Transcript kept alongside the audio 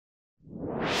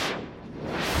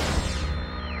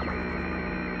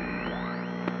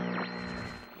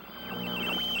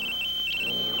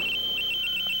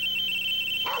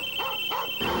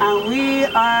And we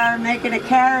are making a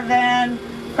caravan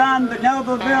from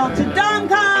Bonoboville to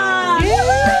DomCon!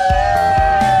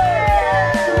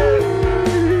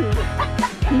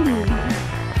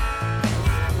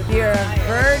 You're a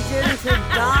virgin to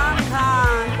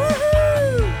DomCon!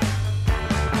 Woohoo!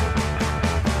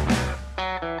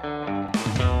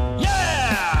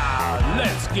 Yeah!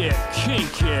 Let's get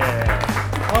kinky!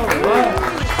 All right.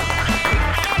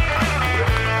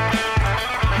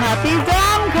 Happy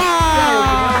DomCon!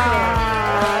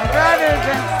 Brothers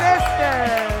and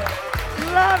sisters,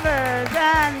 lovers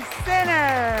and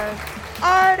sinners,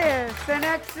 artists and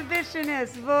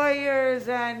exhibitionists, voyeurs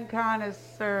and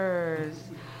connoisseurs,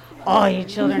 all you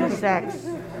children of sex,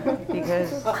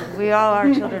 because we all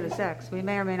are children of sex. We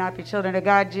may or may not be children of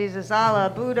God, Jesus,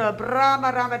 Allah, Buddha,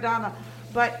 Brahma, Ramadama,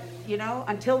 but you know,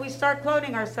 until we start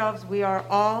cloning ourselves, we are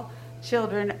all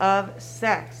children of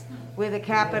sex with a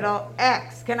capital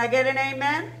X. Can I get an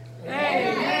amen?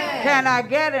 Amen. Can I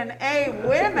get an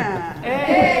A-women?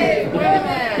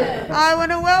 A-women. I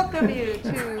want to welcome you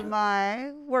to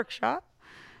my workshop.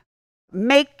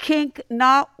 Make kink,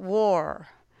 not war.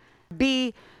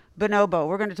 Be Bonobo.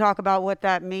 We're going to talk about what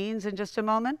that means in just a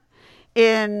moment.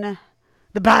 In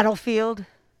the battlefield,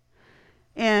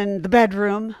 in the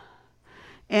bedroom,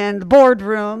 in the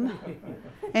boardroom,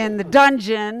 in the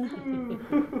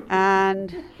dungeon,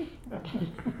 and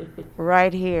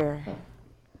right here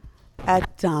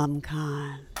at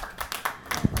DomCon,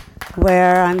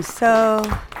 where I'm so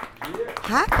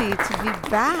happy to be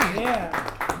back. Yeah.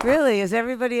 Really, is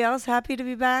everybody else happy to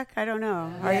be back? I don't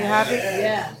know. Are you happy?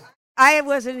 Yeah. I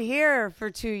wasn't here for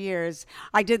 2 years.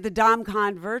 I did the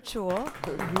DomCon virtual,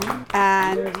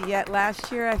 and yet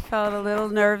last year I felt a little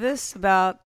nervous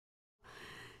about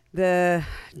the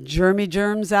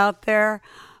germs out there,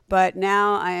 but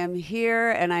now I am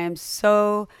here and I am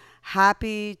so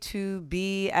happy to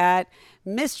be at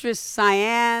Mistress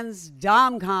Cyan's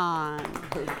DomCon.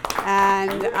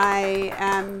 And I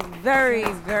am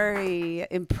very, very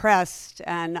impressed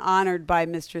and honored by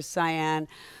Mistress Cyan,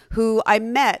 who I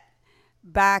met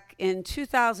back in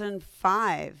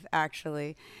 2005,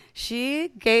 actually. She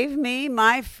gave me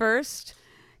my first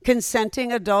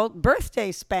consenting adult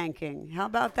birthday spanking. How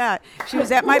about that? She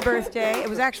was at my birthday. It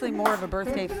was actually more of a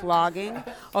birthday flogging,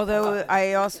 although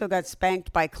I also got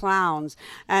spanked by clowns.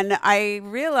 And I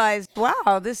realized,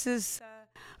 wow, this is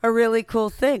a really cool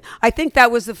thing. I think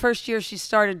that was the first year she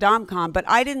started DomCon, but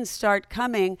I didn't start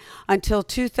coming until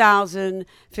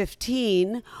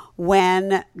 2015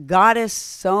 when Goddess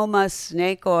Soma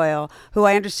Snake Oil, who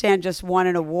I understand just won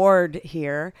an award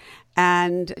here,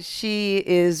 and she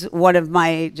is one of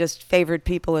my just favorite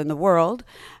people in the world.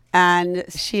 And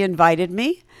she invited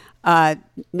me. You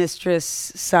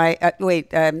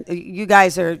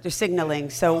guys are signaling,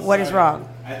 so what is wrong?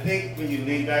 I think when you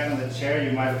lean back on the chair,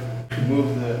 you might have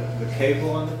moved the cable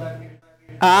on the back here.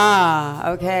 Ah,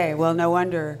 okay. Well, no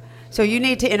wonder. So you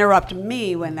need to interrupt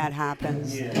me when that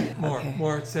happens. Yeah.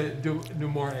 More. Say, do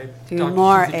more, Abe. Do Dr.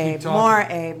 more, Susie, Abe. keep talking. More,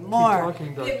 Abe. More. Keep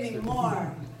talking, Dr. Give me Susie.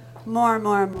 more.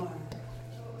 More.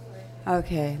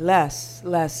 Okay, less.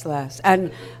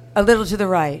 And a little to the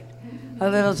right, a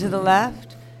little to the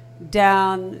left,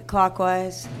 down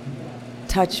clockwise,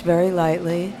 touch very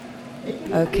lightly.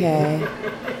 Okay.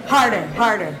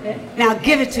 Harder. Now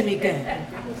give it to me good.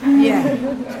 Yeah.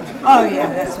 Oh,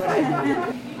 yeah, that's what I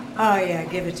meant. Oh, yeah,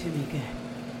 give it to me good.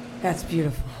 That's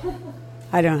beautiful.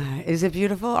 I don't know. Is it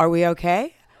beautiful? Are we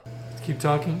okay? Keep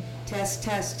talking. Test.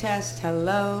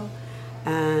 Hello.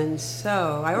 And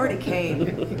so I already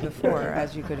came before,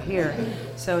 as you could hear.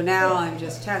 So now I'm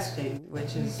just testing,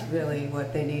 which is really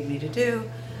what they need me to do.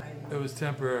 It was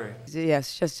temporary.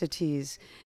 Yes, just a tease.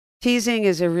 Teasing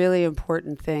is a really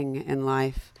important thing in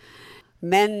life.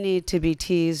 Men need to be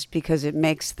teased because it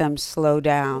makes them slow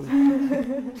down.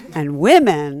 And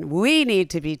women, we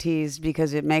need to be teased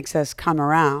because it makes us come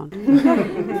around.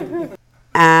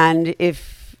 And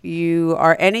if you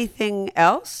are anything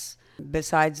else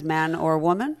besides man or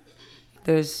woman,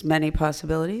 there's many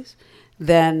possibilities,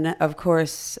 then of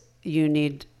course you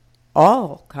need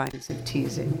all kinds of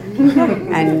teasing.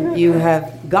 And you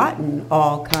have gotten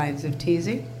all kinds of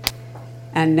teasing.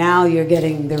 And now you're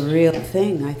getting the real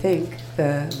thing, I think,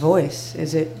 the voice.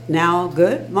 Is it now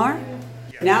good, Mark?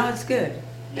 Yeah. Now it's good.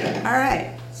 Yeah. All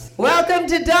right. Welcome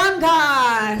to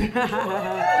DomCon!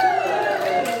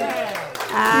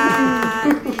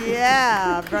 And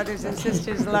yeah, brothers and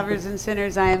sisters, lovers and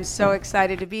sinners, I am so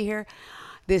excited to be here.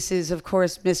 This is, of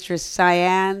course, Mistress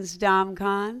Cyan's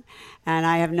DomCon, and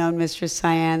I have known Mistress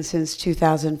Cyan since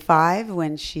 2005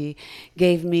 when she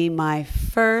gave me my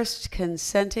first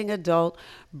consenting adult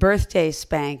birthday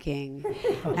spanking.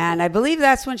 And I believe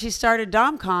that's when she started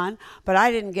DomCon, but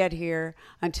I didn't get here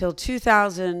until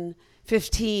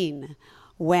 2015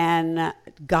 when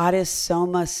Goddess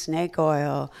Soma Snake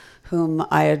Oil, whom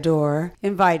I adore,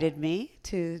 invited me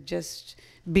to just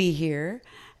be here.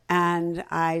 And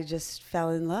I just fell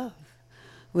in love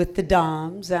with the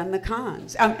doms and the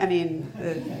cons.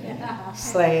 The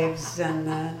slaves and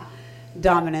the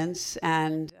dominants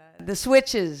and the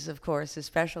switches, of course,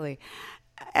 especially.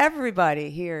 Everybody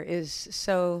here is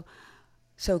so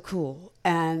cool.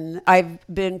 And I've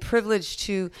been privileged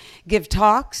to give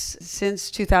talks since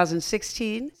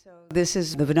 2016. So this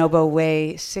is the Bonobo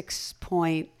Way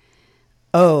 6.0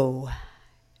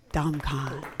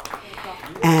 DomCon.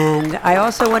 And I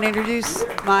also want to introduce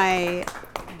my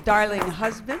darling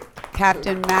husband,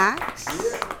 Captain Max.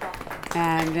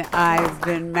 And I've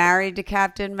been married to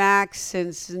Captain Max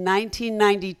since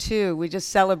 1992. We just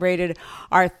celebrated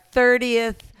our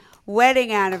 30th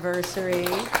wedding anniversary.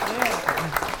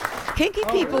 Yeah. Kinky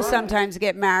people sometimes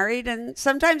get married and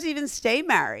sometimes even stay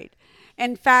married.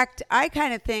 In fact, I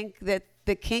kind of think that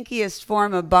the kinkiest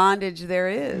form of bondage there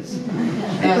is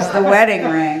the wedding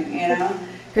ring, you know?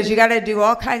 Because you got to do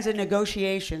all kinds of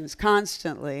negotiations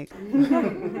constantly.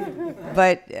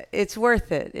 But it's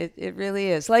worth it. It really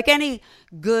is. Like any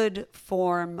good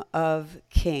form of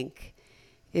kink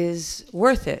is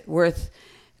worth it, worth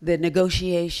the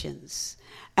negotiations.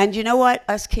 And you know what?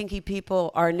 Us kinky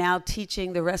people are now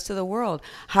teaching the rest of the world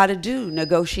how to do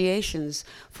negotiations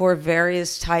for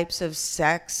various types of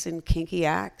sex and kinky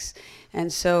acts.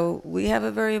 And so we have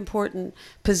a very important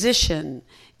position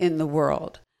in the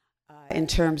world. In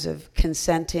terms of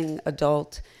consenting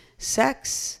adult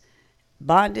sex,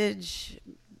 bondage,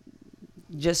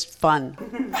 just fun.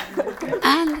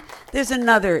 And there's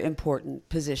another important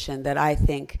position that I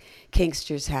think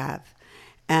kinksters have.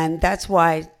 And that's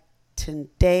why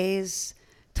today's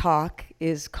talk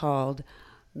is called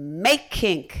Make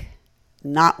Kink,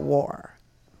 Not War.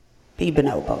 Be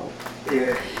Bonobo.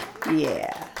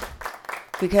 Yeah.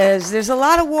 Because there's a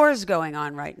lot of wars going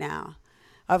on right now.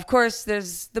 Of course,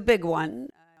 there's the big one.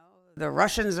 The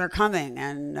Russians are coming,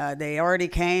 and they already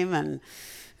came, and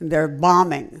they're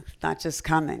bombing, not just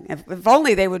coming. If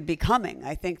only they would be coming,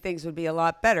 I think things would be a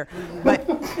lot better. But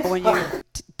when you're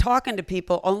talking to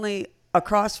people only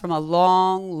across from a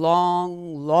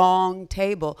long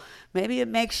table, maybe it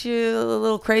makes you a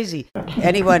little crazy.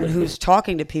 Anyone who's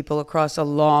talking to people across a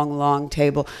long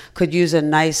table could use a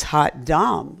nice hot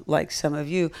dom, like some of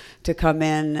you, to come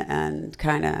in and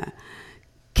kind of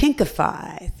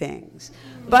kinkify things.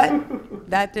 But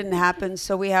that didn't happen,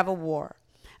 so we have a war.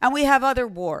 And we have other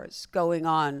wars going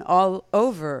on all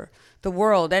over the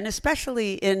world, and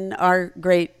especially in our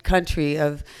great country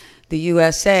of the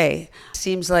USA.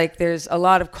 Seems like there's a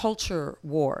lot of culture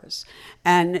wars.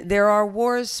 And there are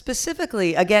wars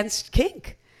specifically against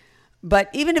kink. But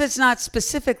even if it's not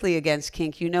specifically against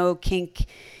kink, you know kink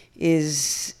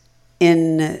is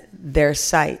in their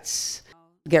sights.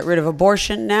 Get rid of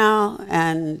abortion now,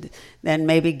 and then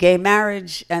maybe gay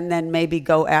marriage, and then maybe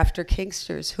go after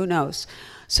kinksters. Who knows?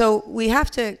 So we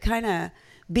have to kind of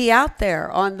be out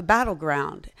there on the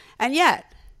battleground. And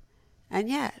yet,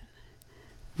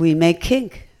 we make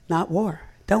kink, not war,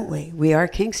 don't we? We are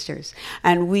kinksters.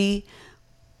 And we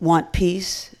want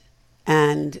peace,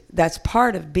 and that's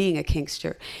part of being a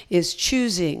kinkster, is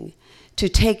choosing to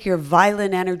take your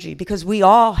violent energy, because we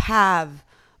all have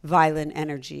violent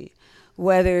energy.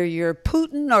 Whether you're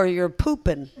Putin or you're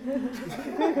pooping,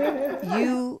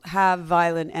 you have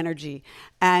violent energy.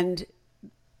 And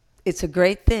it's a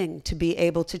great thing to be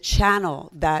able to channel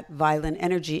that violent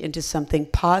energy into something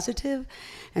positive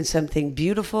and something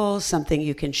beautiful, something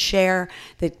you can share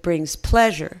that brings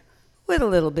pleasure with a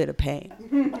little bit of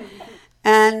pain.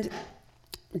 And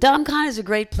DomCon is a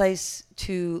great place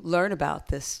to learn about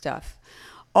this stuff,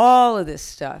 all of this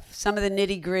stuff, some of the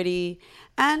nitty-gritty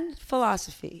and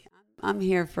philosophy. I'm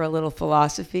here for a little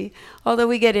philosophy, although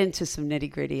we get into some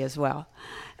nitty-gritty as well.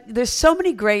 There's so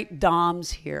many great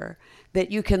doms here that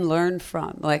you can learn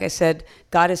from. Like I said,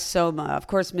 Goddess Soma, of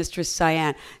course, Mistress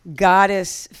Cyan,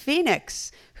 Goddess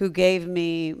Phoenix, who gave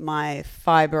me my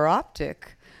fiber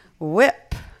optic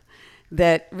whip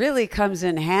that really comes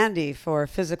in handy for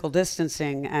physical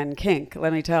distancing and kink,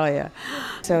 let me tell you.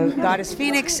 So Goddess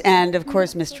Phoenix and, of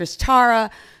course, Mistress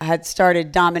Tara had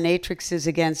started dominatrixes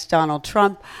against Donald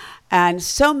Trump, and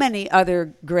so many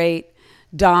other great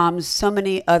doms, so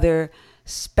many other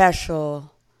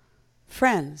special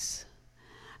friends.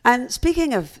 And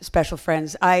speaking of special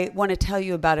friends, I want to tell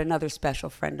you about another special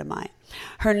friend of mine.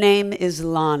 Her name is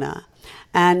Lana.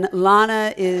 And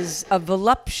Lana is a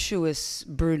voluptuous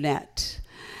brunette.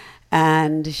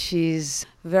 And she's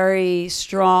very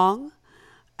strong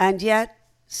and yet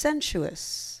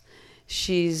sensuous.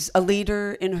 She's a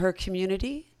leader in her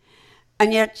community.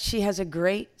 And yet she has a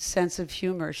great sense of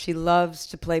humor. She loves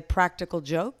to play practical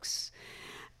jokes.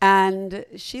 And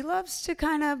she loves to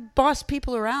kind of boss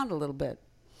people around a little bit.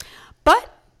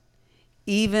 But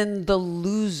even the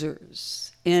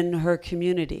losers in her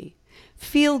community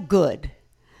feel good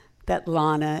that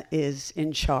Lana is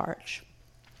in charge.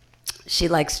 She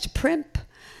likes to primp.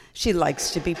 She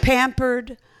likes to be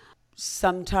pampered.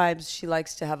 Sometimes she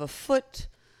likes to have a foot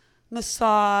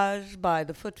massage by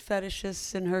the foot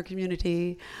fetishists in her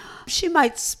community. She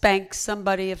might spank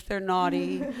somebody if they're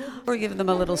naughty or give them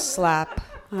a little slap.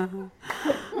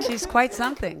 She's quite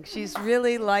something. She's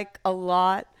really like a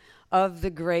lot of the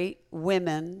great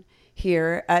women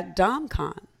here at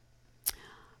DomCon.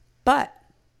 But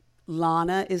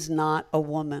Lana is not a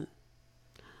woman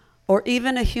or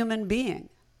even a human being.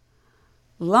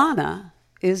 Lana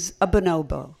is a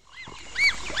bonobo.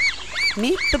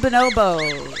 Meet the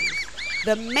bonobos,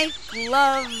 the make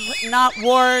love, not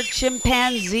war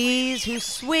chimpanzees who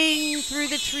swing through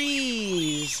the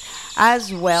trees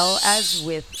as well as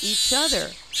with each other.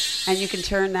 And you can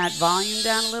turn that volume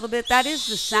down a little bit. That is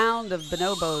the sound of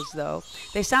bonobos, though.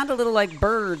 They sound a little like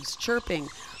birds chirping.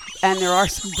 And there are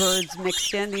some birds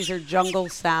mixed in. These are jungle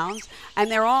sounds. And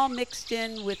they're all mixed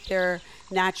in with their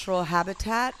natural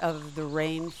habitat of the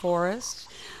rainforest.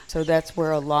 So that's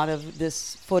where a lot of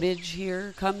this footage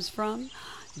here comes from.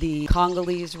 The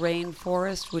Congolese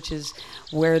rainforest, which is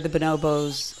where the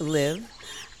bonobos live.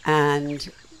 And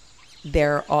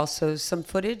there are also some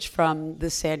footage from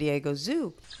the San Diego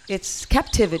Zoo. It's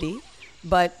captivity,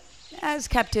 but as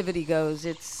captivity goes,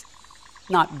 it's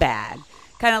not bad.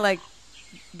 Kind of like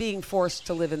being forced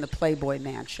to live in the Playboy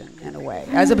Mansion, in a way,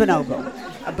 as a bonobo.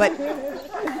 But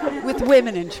with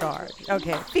women in charge.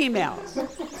 Okay, females.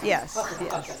 Yes,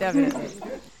 definitely.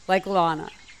 Like Lana.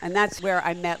 And that's where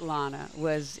I met Lana,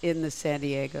 was in the San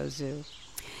Diego Zoo.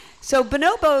 So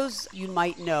bonobos, you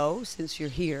might know, since you're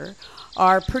here,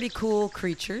 are pretty cool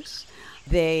creatures.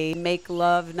 They make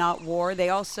love, not war. They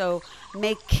also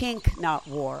make kink, not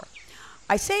war.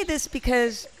 I say this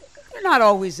because they're not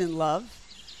always in love.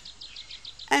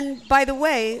 And by the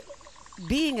way,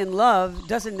 being in love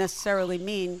doesn't necessarily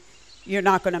mean you're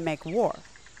not going to make war.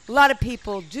 A lot of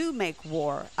people do make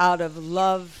war out of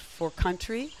love for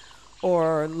country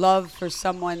or love for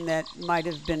someone that might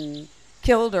have been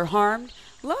killed or harmed.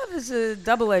 Love is a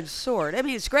double-edged sword. I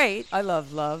mean, it's great. I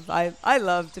love love. I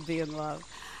love to be in love.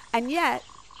 And yet,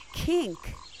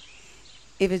 kink,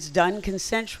 if it's done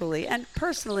consensually, and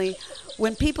personally,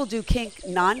 when people do kink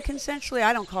non-consensually,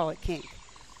 I don't call it kink.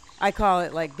 I call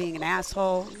it like being an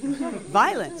asshole.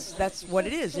 Violence, that's what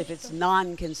it is if it's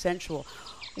non-consensual.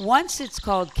 Once it's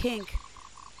called kink,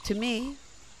 to me,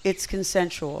 it's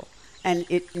consensual, and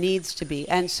it needs to be.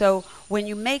 And so when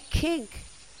you make kink,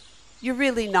 you're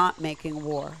really not making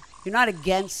war. You're not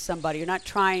against somebody. You're not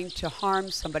trying to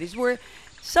harm somebody. It's where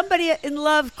somebody in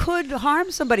love could harm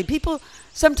somebody. People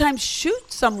sometimes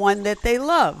shoot someone that they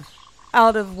love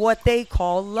out of what they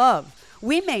call love.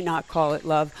 We may not call it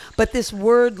love, but this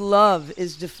word love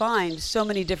is defined so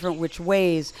many different which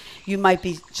ways. You might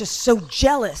be just so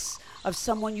jealous of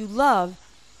someone you love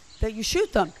that you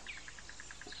shoot them.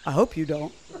 I hope you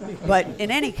don't. But in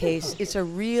any case, it's a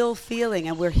real feeling,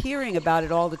 and we're hearing about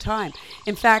it all the time.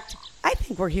 In fact, I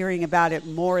think we're hearing about it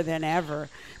more than ever,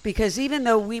 because even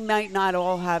though we might not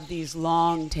all have these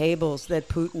long tables that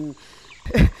Putin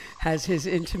has his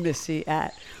intimacy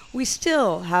at, we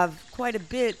still have quite a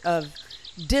bit of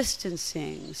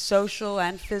distancing, social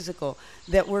and physical,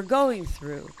 that we're going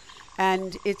through.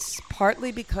 And it's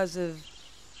partly because of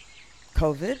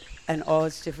COVID and all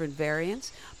its different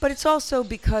variants, but it's also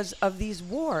because of these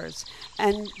wars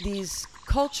and these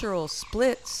cultural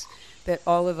splits that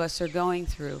all of us are going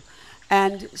through.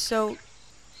 And so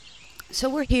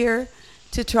we're here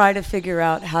to try to figure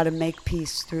out how to make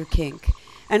peace through kink.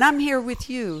 And I'm here with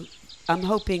you. I'm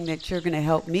hoping that you're going to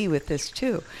help me with this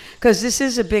too, because this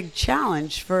is a big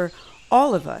challenge for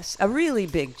all of us, a really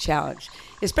big challenge,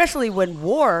 especially when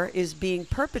war is being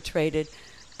perpetrated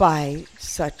by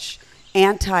such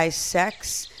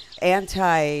anti-sex,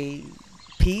 anti-peace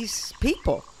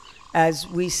people, as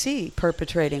we see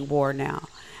perpetrating war now.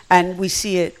 And we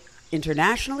see it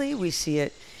internationally, we see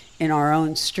it in our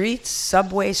own streets,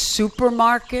 subways,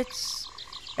 supermarkets,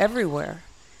 everywhere.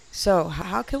 So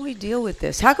how can we deal with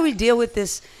this? How can we deal with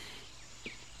this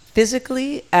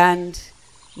physically and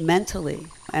mentally,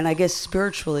 and I guess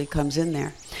spiritually comes in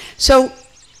there. So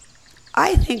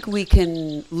I think we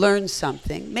can learn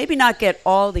something, maybe not get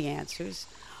all the answers,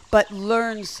 but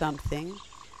learn something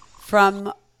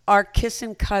from our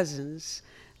kissing cousins,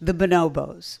 the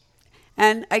bonobos.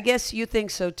 And I guess you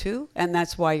think so too, and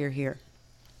that's why you're here.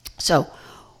 So,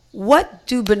 what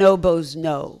do bonobos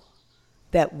know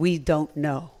that we don't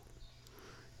know?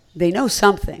 They know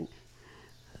something.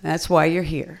 That's why you're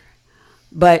here.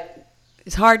 But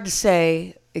it's hard to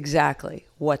say exactly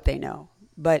what they know.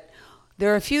 But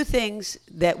there are a few things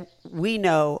that we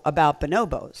know about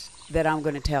bonobos that I'm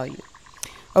going to tell you.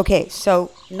 Okay,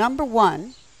 so number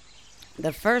one,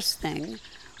 the first thing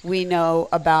we know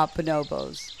about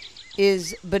bonobos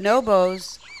is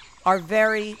bonobos are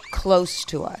very close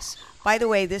to us. By the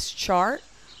way, this chart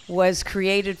was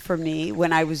created for me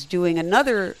when I was doing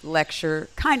another lecture,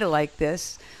 kind of like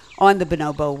this, on the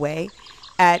bonobo way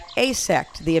at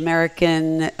ASECT, the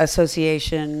American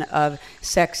Association of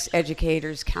Sex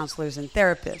Educators, Counselors, and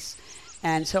Therapists.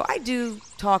 And so I do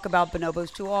talk about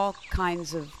bonobos to all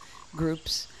kinds of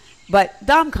groups, but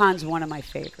DomCon's one of my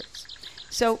favorites.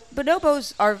 So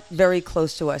bonobos are very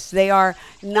close to us. They are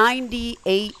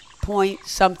 98 point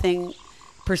something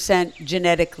percent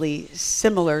genetically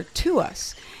similar to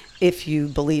us, if you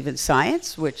believe in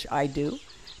science, which I do.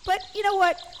 But you know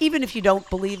what? Even if you don't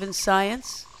believe in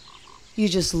science, you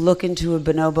just look into a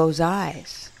bonobo's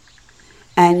eyes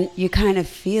and you kind of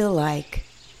feel like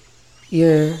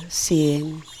you're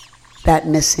seeing that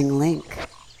missing link.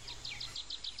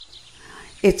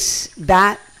 It's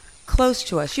that close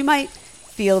to us. You might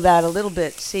feel that a little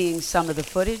bit seeing some of the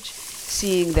footage,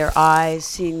 seeing their eyes,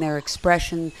 seeing their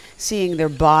expression, seeing their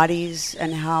bodies,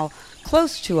 and how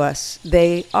close to us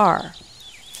they are.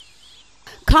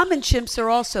 Common chimps are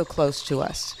also close to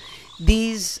us.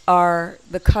 These are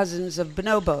the cousins of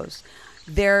bonobos.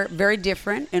 They're very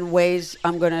different in ways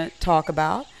I'm going to talk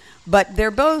about, but they're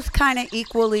both kind of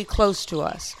equally close to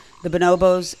us, the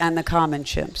bonobos and the common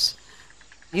chimps.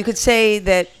 You could say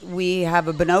that we have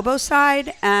a bonobo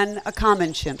side and a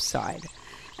common chimp side.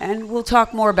 And we'll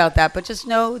talk more about that, but just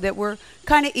know that we're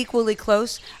kind of equally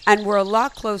close, and we're a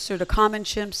lot closer to common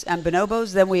chimps and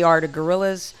bonobos than we are to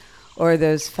gorillas or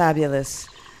those fabulous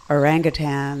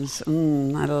orangutans.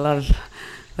 I love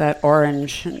that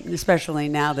orange, especially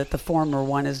now that the former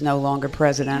one is no longer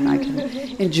president. I can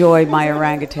enjoy my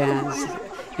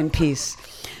orangutans in peace.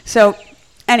 So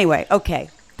anyway, okay,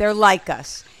 they're like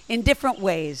us in different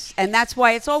ways, and that's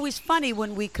why it's always funny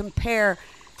when we compare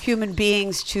human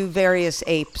beings to various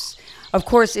apes. Of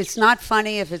course, it's not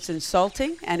funny if it's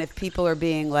insulting and if people are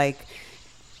being like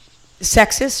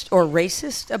sexist or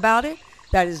racist about it.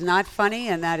 That is not funny,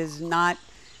 and that is not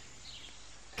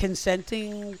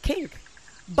consenting kink.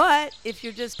 But if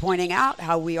you're just pointing out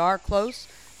how we are close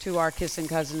to our kissing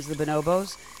cousins, the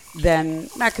bonobos, then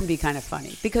that can be kind of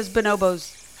funny, because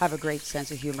bonobos have a great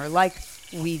sense of humor like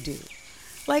we do.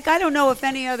 Like, I don't know if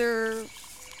any other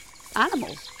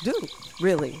animals do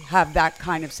really have that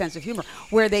kind of sense of humor,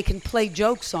 where they can play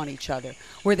jokes on each other,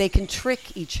 where they can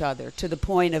trick each other to the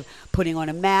point of putting on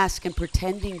a mask and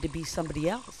pretending to be somebody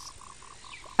else.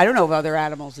 I don't know of other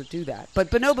animals that do that, but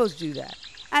bonobos do that.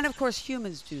 And of course,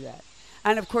 humans do that.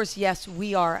 And of course, yes,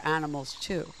 we are animals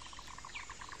too.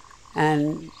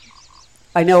 And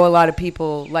I know a lot of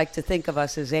people like to think of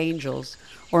us as angels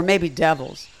or maybe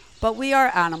devils, but we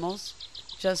are animals,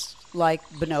 just like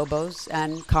bonobos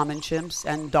and common chimps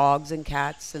and dogs and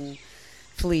cats and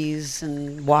fleas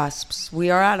and wasps. We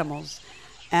are animals.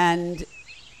 And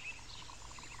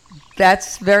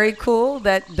that's very cool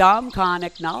that DomCon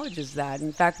acknowledges that.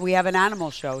 In fact, we have an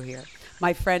animal show here.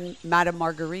 My friend Madame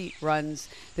Marguerite runs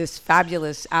this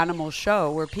fabulous animal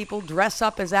show where people dress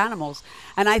up as animals.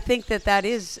 And I think that that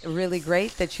is really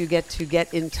great, that you get to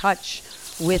get in touch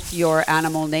with your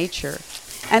animal nature.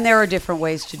 And there are different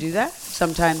ways to do that.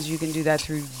 Sometimes you can do that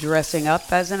through dressing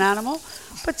up as an animal,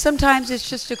 but sometimes it's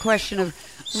just a question of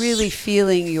really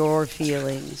feeling your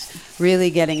feelings, really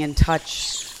getting in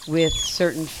touch with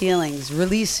certain feelings.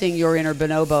 Releasing your inner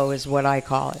bonobo is what I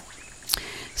call it.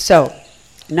 So,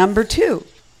 number 2,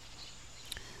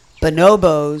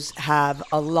 bonobos have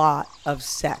a lot of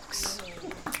sex.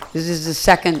 This is the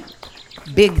second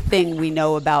big thing we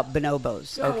know about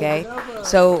bonobos, okay?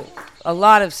 So, a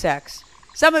lot of sex.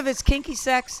 Some of it's kinky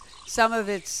sex, some of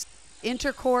it's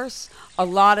intercourse, a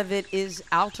lot of it is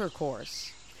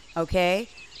outercourse, okay?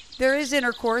 There is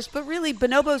intercourse, but really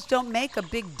bonobos don't make a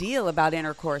big deal about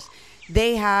intercourse.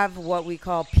 They have what we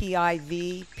call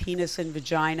PIV, penis and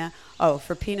vagina. Oh,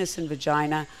 for penis and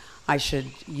vagina, I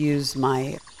should use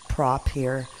my prop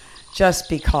here just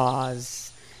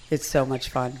because it's so much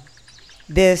fun.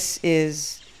 This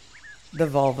is the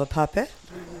vulva puppet,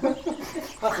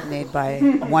 made by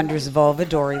Wonders Vulva,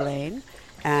 Dory Lane.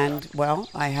 And, well,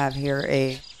 I have here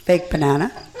a fake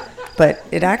banana, but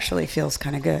it actually feels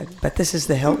kind of good. But this is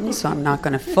the Hilton, so I'm not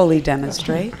going to fully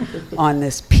demonstrate on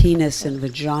this penis and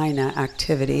vagina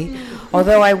activity.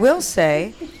 Although I will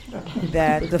say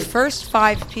that the first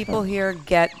 5 people here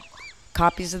get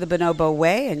copies of the Bonobo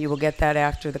Way, and you will get that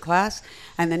after the class.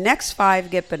 And the next 5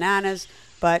 get bananas,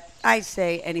 but I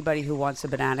say anybody who wants a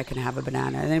banana can have a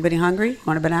banana. Anybody hungry?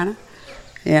 Want a banana?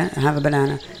 Yeah, have a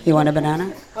banana. You want a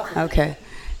banana? Okay.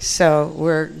 So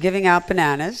we're giving out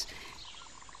bananas.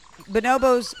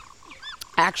 Bonobos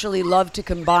actually love to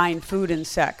combine food and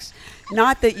sex.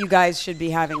 Not that you guys should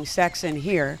be having sex in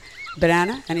here.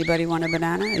 Banana? Anybody want a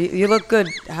banana? You look good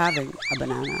having a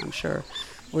banana, I'm sure.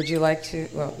 Would you like to?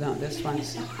 Well, no, this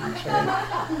one's actually.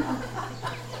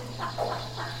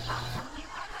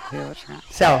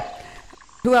 So,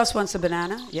 who else wants a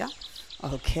banana? Yeah?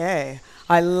 Okay.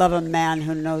 I love a man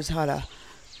who knows how to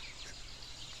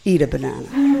eat a banana.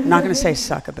 I'm not going to say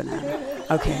suck a banana.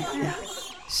 Okay, yeah.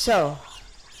 So,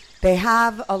 they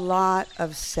have a lot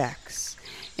of sex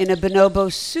in a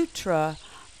Bonobo Sutra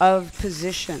of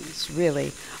positions,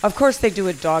 really. Of course, they do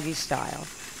it doggy style,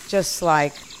 just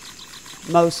like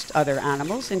most other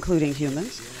animals, including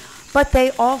humans. But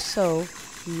they also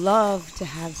love to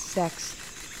have sex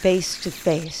face to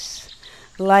face,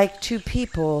 like 2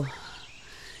 people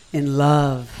in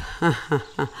love.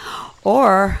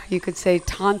 Or you could say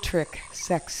tantric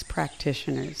sex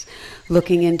practitioners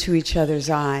looking into each other's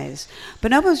eyes.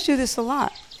 Bonobos do this a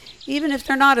lot, even if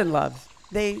they're not in love.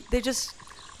 They just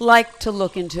like to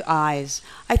look into eyes.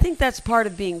 I think that's part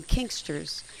of being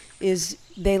kinksters, is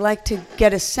they like to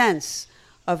get a sense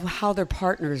of how their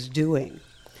partner's doing.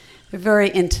 They're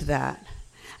very into that.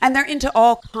 And they're into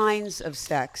all kinds of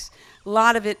sex. A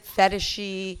lot of it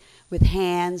fetishy, with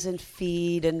hands and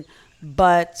feet and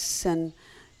butts and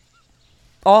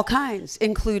all kinds,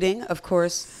 including, of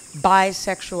course,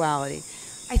 bisexuality.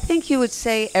 I think you would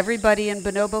say everybody in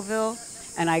Bonoboville,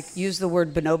 and I use the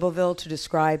word Bonoboville to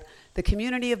describe the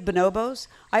community of bonobos.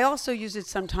 I also use it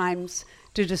sometimes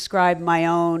to describe my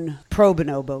own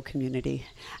pro-bonobo community.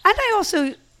 And I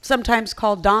also sometimes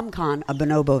call DomCon a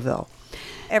Bonoboville.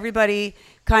 Everybody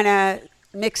kind of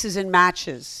mixes and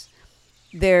matches.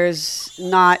 There's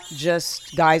not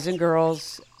just guys and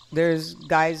girls. There's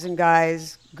guys and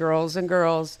guys, girls and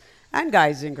girls, and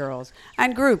guys and girls,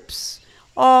 and groups,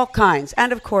 all kinds.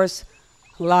 And of course,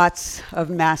 lots of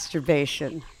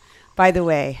masturbation. By the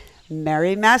way,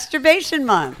 Merry Masturbation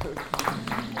Month.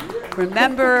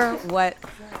 Remember what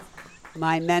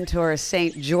my mentor,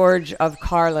 St. George of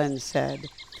Carlin, said.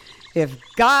 If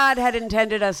God had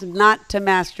intended us not to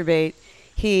masturbate,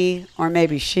 he, or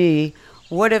maybe she,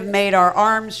 would have made our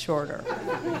arms shorter.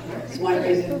 That's one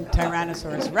reason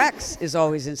Tyrannosaurus Rex is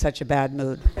always in such a bad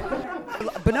mood.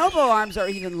 Bonobo arms are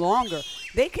even longer.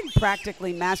 They can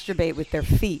practically masturbate with their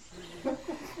feet.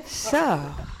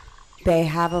 So, they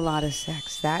have a lot of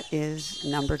sex. That is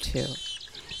number 2.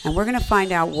 And we're going to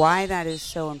find out why that is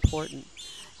so important.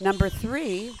 Number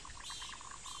 3,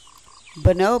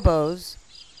 bonobos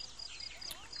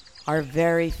are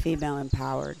very female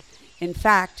empowered. In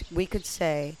fact, we could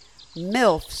say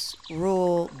MILFs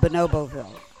rule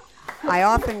Bonoboville. I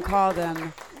often call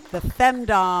them the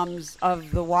femdoms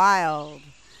of the wild.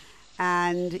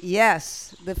 And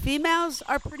yes, the females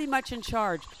are pretty much in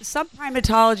charge. Some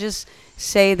primatologists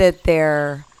say that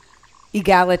they're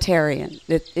egalitarian,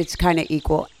 that it's kind of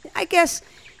equal. I guess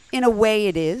in a way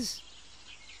it is.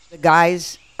 The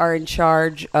guys are in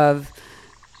charge of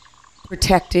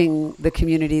protecting the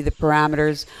community, the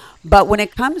parameters. But when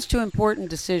it comes to important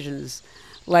decisions,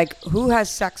 like who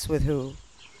has sex with who,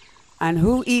 and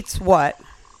who eats what,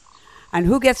 and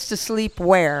who gets to sleep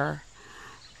where,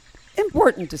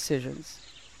 important decisions.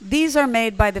 These are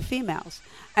made by the females,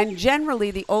 and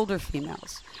generally the older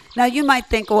females. Now you might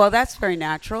think, well, that's very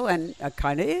natural, and it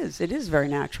kind of is. It is very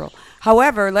natural.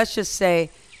 However, let's just say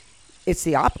it's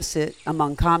the opposite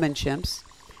among common chimps,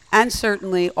 and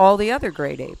certainly all the other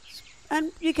great apes.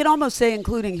 And you can almost say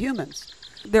including humans.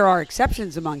 There are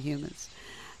exceptions among humans.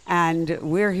 And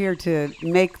we're here to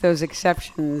make those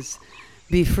exceptions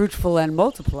be fruitful and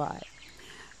multiply.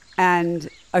 And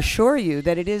assure you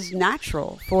that it is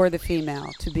natural for the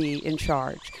female to be in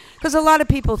charge. Because a lot of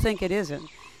people think it isn't.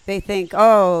 They think,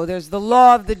 oh, there's the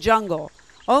law of the jungle.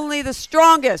 Only the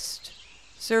strongest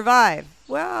survive.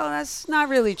 Well, that's not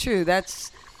really true.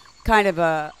 That's kind of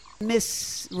a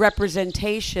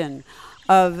misrepresentation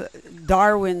of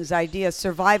Darwin's idea,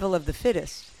 survival of the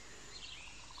fittest,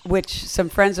 which some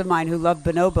friends of mine who love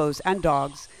bonobos and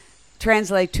dogs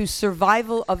translate to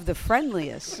survival of the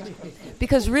friendliest.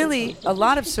 Because really, a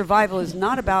lot of survival is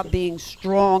not about being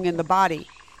strong in the body.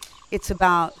 It's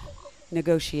about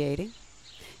negotiating.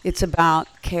 It's about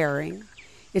caring.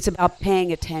 It's about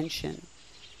paying attention.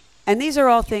 And these are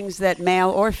all things that male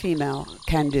or female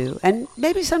can do. And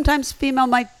maybe sometimes female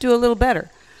might do a little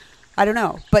better. I don't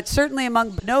know. But certainly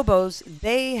among bonobos,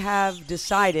 they have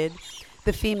decided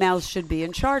the females should be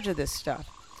in charge of this stuff.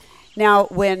 Now,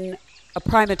 when a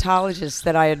primatologist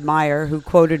that I admire, who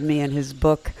quoted me in his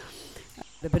book,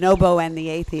 The Bonobo and the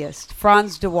Atheist,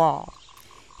 Franz de Waal,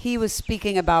 he was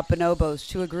speaking about bonobos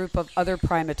to a group of other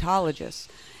primatologists.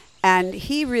 And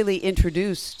he really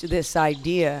introduced this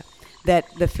idea that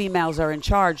the females are in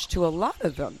charge to a lot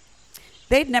of them.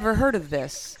 They'd never heard of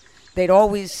this. They'd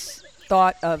always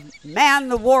thought of man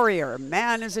the warrior,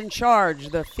 man is in charge,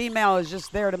 the female is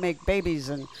just there to make babies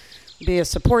and be a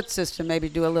support system, maybe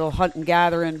do a little hunt and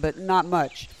gathering, but not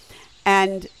much.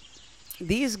 And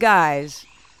these guys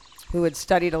who had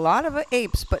studied a lot of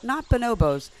apes, but not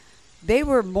bonobos, they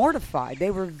were mortified.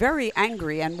 They were very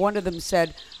angry. And one of them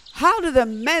said, "How do the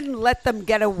men let them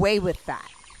get away with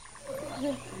that?"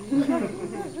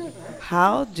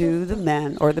 How do the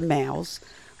men or the males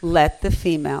let the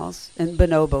females in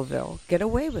Bonoboville get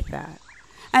away with that?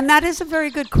 And that is a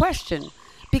very good question,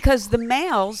 because the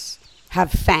males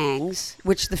have fangs,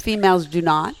 which the females do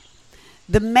not.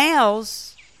 The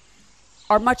males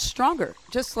are much stronger,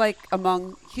 just like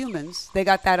among humans. They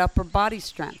got that upper body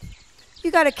strength. You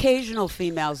got occasional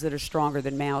females that are stronger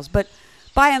than males, but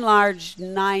by and large,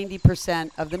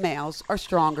 90% of the males are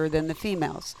stronger than the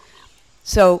females.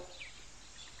 So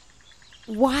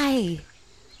why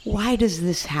does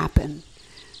this happen?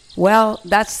 Well,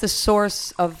 that's the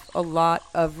source of a lot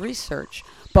of research.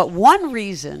 But one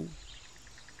reason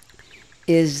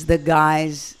is the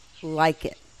guys like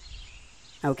it.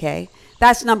 Okay?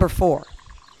 That's number 4.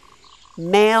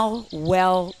 Male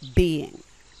well-being.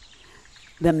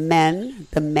 The men,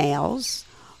 the males,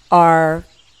 are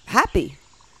happy.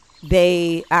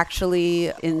 They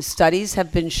actually, in studies,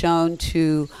 have been shown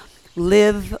to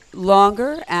live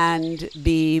longer and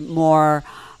be more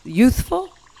youthful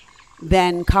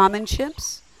than common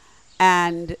chimps.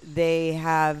 And they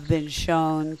have been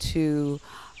shown to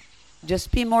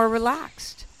just be more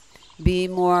relaxed, be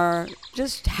more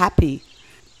just happy.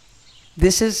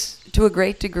 This is, to a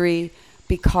great degree,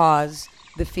 because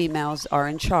the females are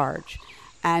in charge.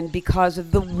 And because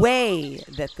of the way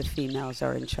that the females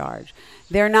are in charge.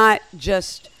 They're not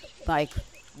just like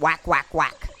whack, whack,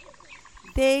 whack.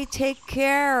 They take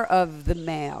care of the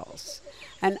males.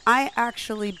 And I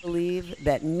actually believe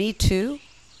that Me Too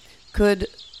could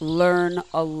learn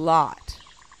a lot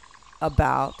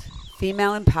about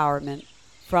female empowerment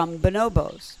from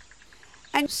bonobos.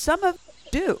 And some of them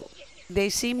do. They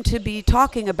seem to be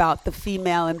talking about the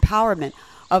female empowerment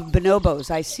of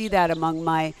bonobos. I see that among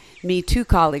my Me Too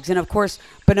colleagues. And of course,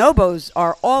 bonobos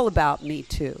are all about Me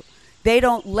Too. They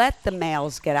don't let the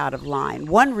males get out of line.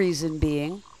 One reason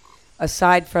being,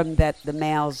 aside from that the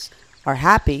males are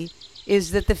happy,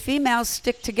 is that the females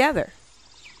stick together.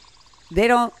 They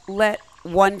don't let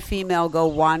one female go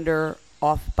wander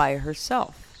off by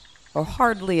herself, or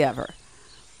hardly ever,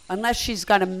 unless she's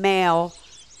got a male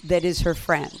that is her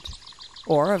friend,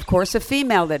 or of course a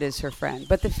female that is her friend.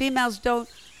 But the females don't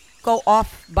go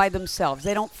off by themselves.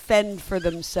 They don't fend for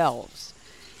themselves.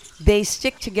 They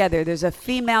stick together. There's a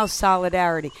female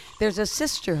solidarity. There's a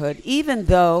sisterhood, even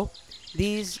though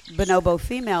these bonobo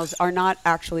females are not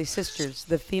actually sisters.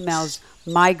 The females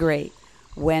migrate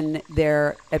when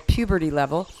they're at puberty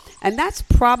level. And that's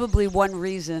probably one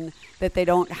reason that they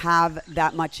don't have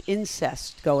that much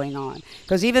incest going on.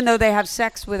 Because even though they have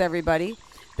sex with everybody,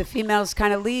 the females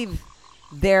kind of leave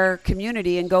their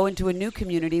community and go into a new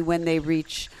community when they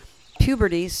reach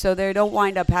puberty, so they don't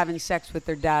wind up having sex with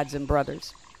their dads and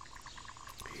brothers.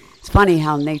 It's funny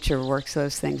how nature works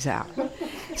those things out.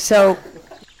 So,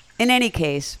 in any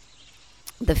case,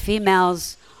 the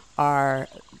females are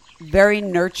very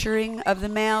nurturing of the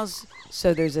males,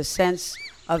 so there's a sense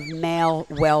of male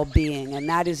well-being, and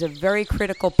that is a very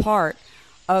critical part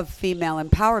of female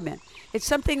empowerment. It's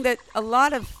something that a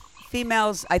lot of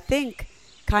females, I think,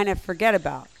 kind of forget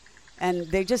about, and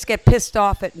they just get pissed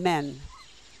off at men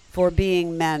for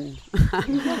being men.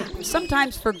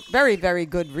 Sometimes for very, very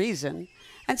good reason,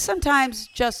 and sometimes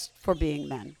just for being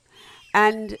men.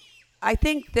 And I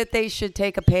think that they should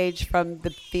take a page from the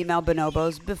female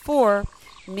bonobos before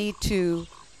Me Too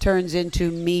turns into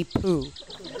Me Poo.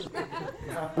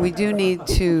 We do need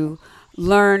to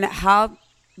learn how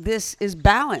this is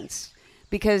balanced,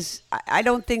 because I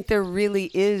don't think there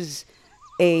really is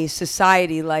a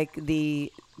society like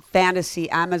the fantasy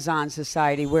Amazon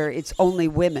society where it's only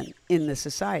women in the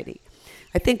society.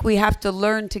 I think we have to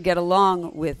learn to get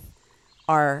along with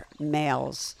our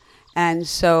males. And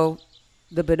so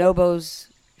the bonobos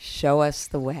show us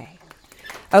the way.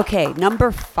 Okay,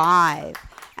 number 5.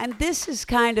 And this is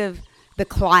kind of the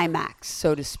climax,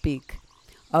 so to speak,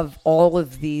 of all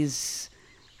of these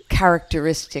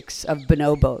characteristics of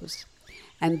bonobos.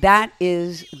 And that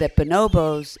is that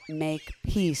bonobos make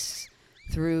peace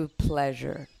through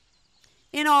pleasure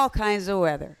in all kinds of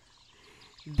weather.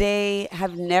 They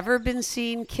have never been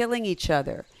seen killing each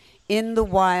other in the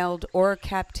wild or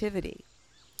captivity,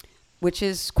 which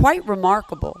is quite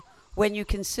remarkable when you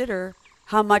consider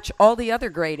how much all the other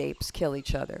great apes kill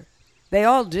each other. They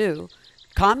all do.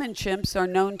 Common chimps are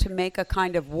known to make a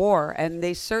kind of war, and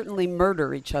they certainly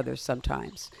murder each other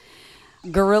sometimes.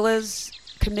 Gorillas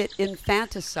commit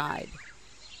infanticide.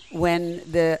 When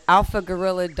the alpha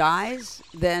gorilla dies,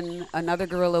 then another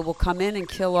gorilla will come in and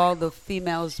kill all the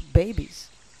female's babies.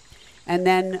 And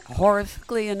then,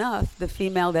 horrifically enough, the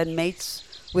female then mates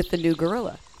with the new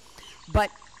gorilla. But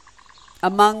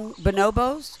among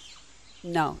bonobos,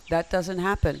 no, that doesn't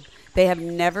happen. They have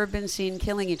never been seen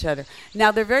killing each other.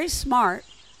 Now, they're very smart,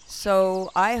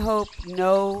 so I hope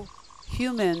no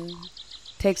human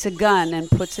takes a gun and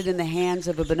puts it in the hands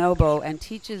of a bonobo and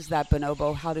teaches that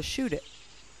bonobo how to shoot it,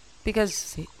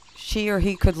 because she or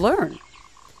he could learn.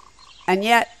 And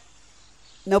yet,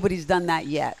 nobody's done that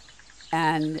yet.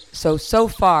 And so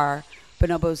far,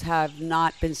 bonobos have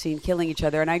not been seen killing each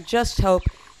other. And I just hope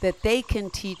that they can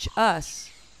teach us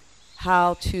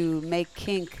how to make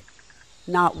kink,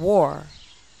 not war,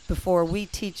 before we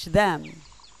teach them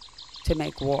to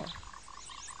make war.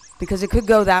 Because it could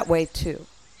go that way too.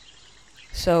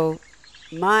 So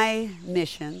my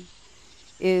mission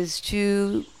is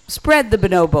to spread the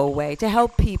bonobo way, to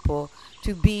help people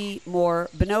to be more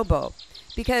bonobo.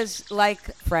 Because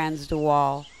like Franz de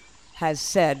Waal has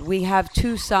said, we have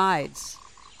two sides,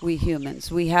 we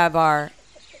humans. We have our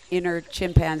inner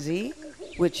chimpanzee,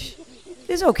 which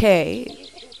is okay,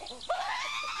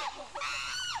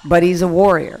 but he's a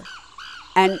warrior.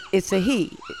 And it's a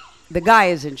he. The guy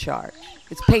is in charge.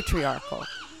 It's patriarchal.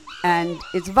 And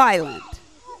it's violent.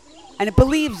 And it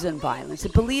believes in violence.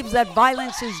 It believes that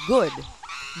violence is good.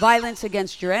 Violence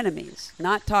against your enemies.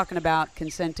 Not talking about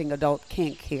consenting adult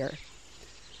kink here.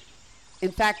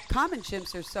 In fact, common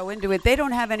chimps are so into it, they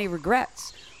don't have any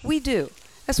regrets. We do.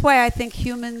 That's why I think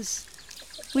humans,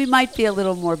 we might be a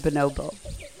little more bonobo.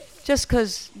 Just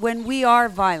because when we are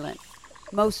violent,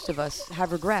 most of us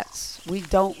have regrets. We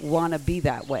don't want to be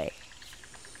that way.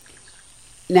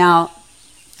 Now,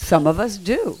 some of us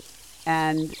do.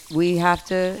 And we have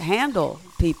to handle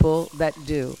people that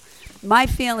do. My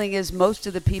feeling is most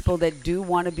of the people that do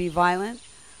want to be violent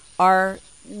are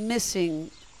missing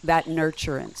that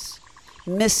nurturance,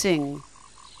 missing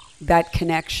that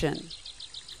connection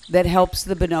that helps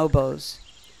the bonobos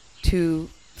to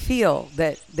feel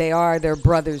that they are their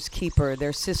brother's keeper,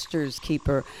 their sister's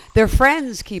keeper, their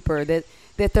friend's keeper, that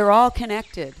they're all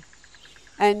connected.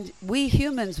 And we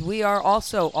humans, we are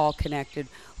also all connected.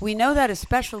 We know that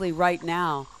especially right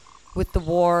now with the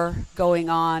war going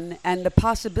on and the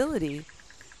possibility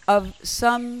of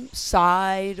some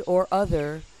side or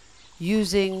other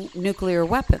using nuclear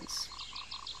weapons.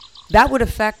 That would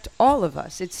affect all of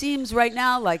us. It seems right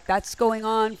now like that's going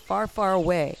on far, far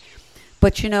away.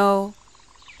 But you know,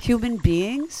 human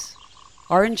beings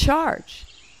are in charge.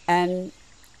 And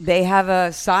they have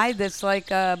a side that's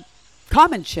like a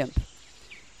common chimp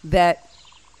that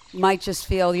might just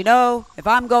feel, you know, if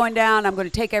I'm going down, I'm going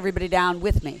to take everybody down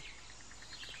with me.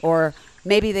 Or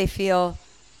maybe they feel,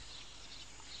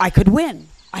 I could win.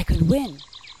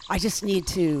 I just need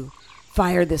to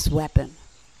fire this weapon.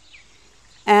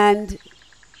 And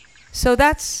so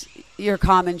that's your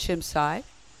common chimp side.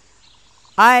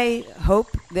 I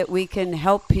hope that we can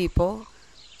help people,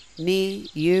 me,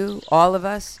 you, all of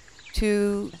us,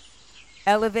 to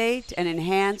elevate and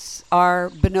enhance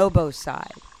our bonobo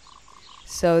side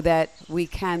so that we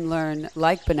can learn,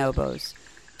 like bonobos,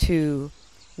 to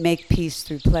make peace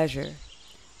through pleasure,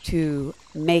 to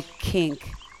make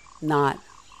kink, not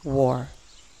war.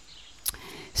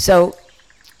 So,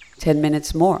 10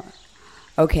 minutes more.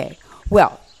 Okay,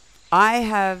 well, I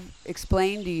have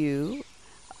explained to you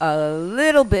a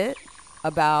little bit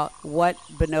about what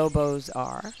bonobos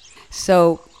are.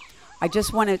 So, I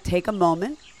just want to take a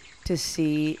moment to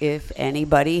see if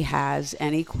anybody has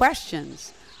any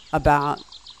questions about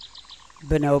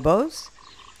bonobos,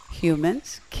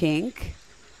 humans, kink.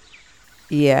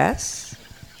 Yes?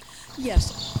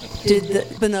 Yes. Did the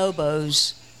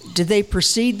bonobos, did they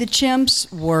precede the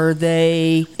chimps? Were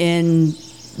they in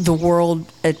the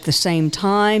world at the same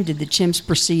time? Did the chimps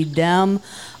precede them?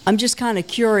 I'm just kind of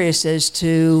curious as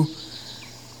to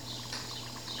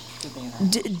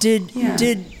did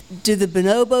the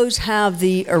bonobos have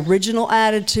the original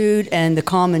attitude and the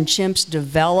common chimps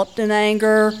developed an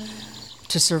anger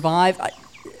to survive?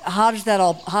 How did that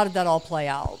all play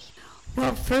out?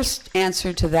 Well, first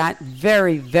answer to that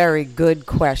very, very good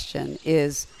question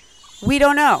is we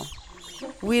don't know.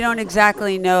 We don't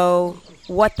exactly know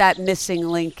what that missing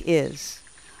link is.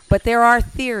 But there are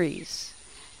theories.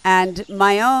 And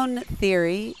my own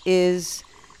theory is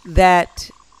that,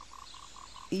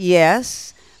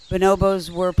 yes, bonobos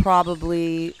were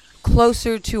probably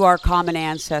closer to our common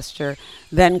ancestor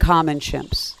than common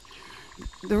chimps.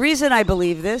 The reason I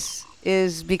believe this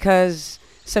is because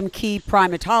some key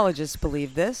primatologists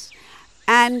believe this,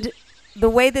 and the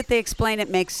way that they explain it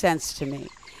makes sense to me.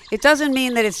 It doesn't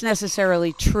mean that it's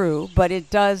necessarily true, but it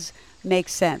does make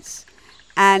sense.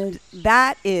 And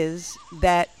that is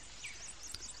that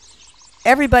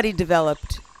everybody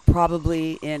developed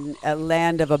probably in a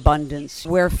land of abundance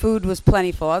where food was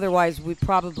plentiful. Otherwise, we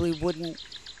probably wouldn't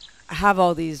have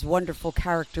all these wonderful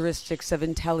characteristics of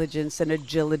intelligence and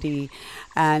agility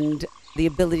and the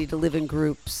ability to live in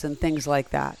groups and things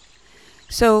like that.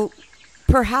 So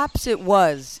perhaps it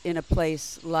was in a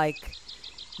place like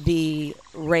the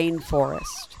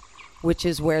rainforest, which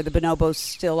is where the bonobos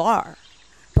still are.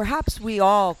 Perhaps we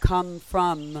all come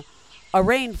from a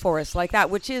rainforest like that,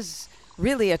 which is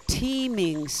really a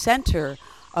teeming center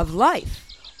of life.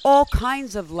 All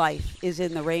kinds of life is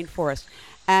in the rainforest.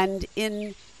 And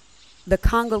in the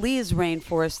Congolese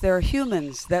rainforest, there are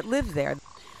humans that live there,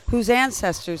 whose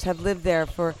ancestors have lived there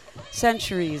for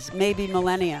centuries, maybe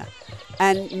millennia,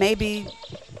 and maybe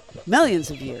millions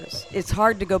of years. It's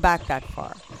hard to go back that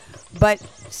far. But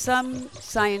some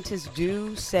scientists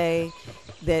do say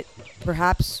that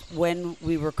perhaps when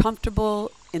we were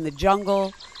comfortable in the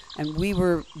jungle and we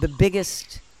were the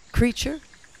biggest creature,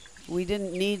 we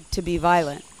didn't need to be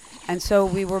violent. And so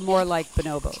we were more like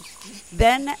bonobos.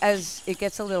 Then as it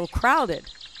gets a little crowded,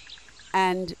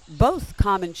 and both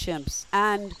common chimps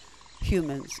and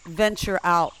humans venture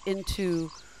out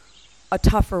into a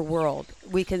tougher world.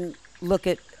 We can look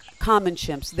at common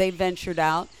chimps. They ventured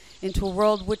out into a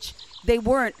world which they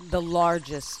weren't the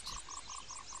largest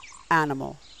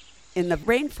animal. In the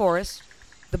rainforest,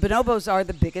 the bonobos are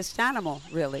the biggest animal,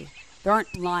 really. There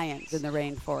aren't lions in the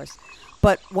rainforest.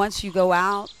 But once you go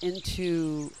out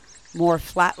into more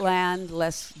flat land,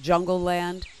 less jungle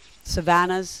land,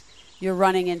 savannas, you're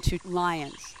running into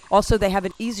lions. Also, they have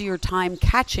an easier time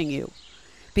catching you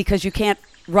because you can't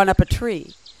run up a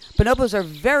tree. Bonobos are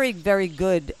very, very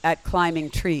good at climbing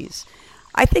trees.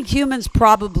 I think humans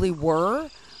probably were,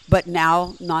 but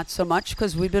now not so much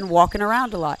because we've been walking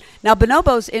around a lot. Now,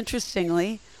 bonobos,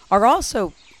 interestingly, are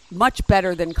also much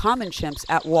better than common chimps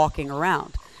at walking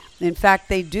around. In fact,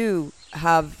 they do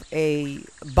have a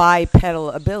bipedal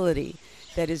ability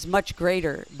that is much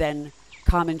greater than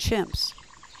common chimps.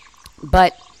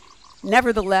 But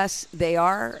nevertheless, they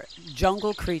are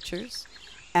jungle creatures,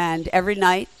 and every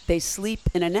night they sleep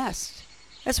in a nest.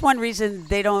 That's one reason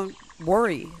they don't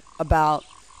worry about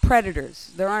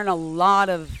predators. There aren't a lot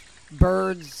of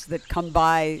birds that come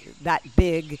by that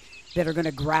big that are going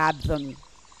to grab them.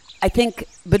 I think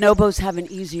bonobos have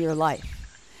an easier life.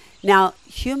 Now,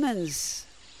 humans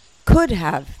could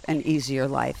have an easier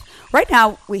life. Right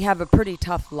now, we have a pretty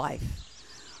tough life.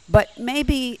 But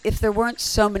maybe if there weren't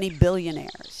so many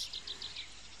billionaires,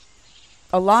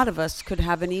 a lot of us could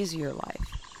have an easier life.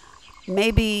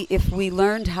 Maybe if we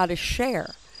learned how to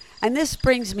share. And this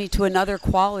brings me to another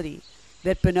quality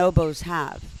that bonobos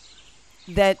have,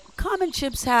 that common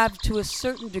chimps have to a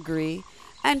certain degree,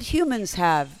 and humans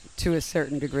have to a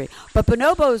certain degree. But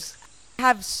bonobos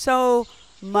have so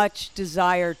much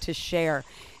desire to share.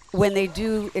 When they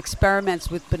do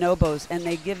experiments with bonobos and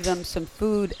they give them some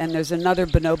food and there's another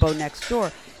bonobo next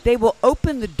door, they will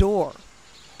open the door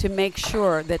to make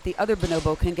sure that the other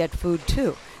bonobo can get food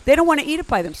too. They don't want to eat it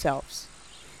by themselves.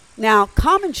 Now,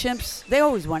 common chimps, they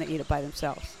always want to eat it by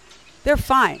themselves. They're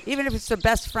fine. Even if it's their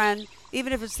best friend,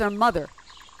 even if it's their mother,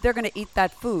 they're going to eat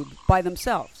that food by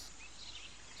themselves.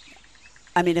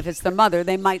 I mean, if it's their mother,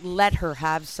 they might let her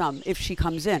have some if she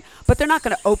comes in. But they're not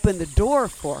going to open the door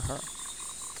for her.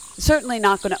 Certainly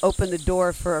not going to open the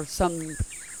door for some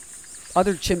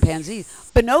other chimpanzee.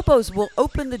 Bonobos will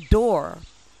open the door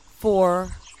for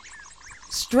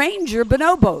stranger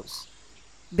bonobos.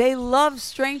 They love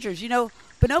strangers. You know,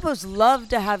 bonobos love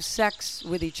to have sex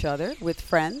with each other, with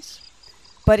friends.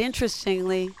 But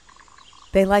interestingly,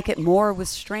 they like it more with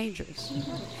strangers.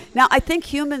 Now, I think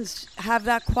humans have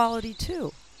that quality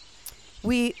too.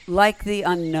 we like the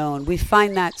unknown. We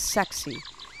find that sexy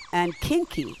and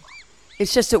kinky.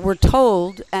 It's just that we're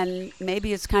told, and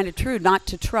maybe it's kind of true, not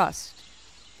to trust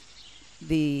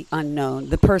the unknown,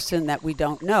 the person that we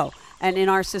don't know. And in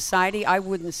our society, I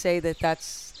wouldn't say that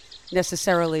that's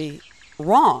necessarily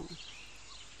wrong.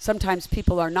 Sometimes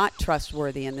people are not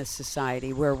trustworthy in this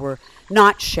society where we're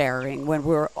not sharing, when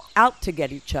we're out to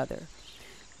get each other.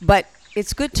 But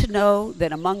it's good to know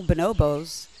that among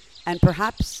bonobos, and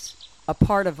perhaps a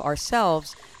part of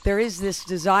ourselves, there is this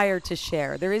desire to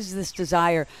share. There is this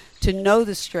desire to know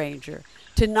the stranger,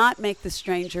 to not make the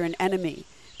stranger an enemy,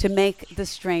 to make the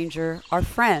stranger our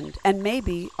friend and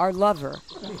maybe our lover.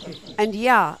 And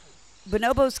yeah,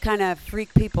 bonobos kind of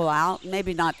freak people out.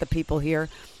 Maybe not the people here,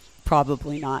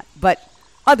 probably not, but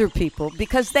other people,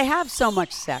 because they have so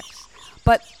much sex.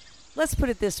 But let's put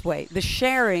it this way. The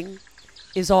sharing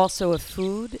is also of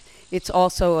food. It's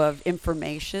also of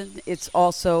information. It's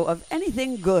also of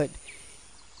anything good.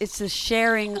 It's the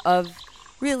sharing of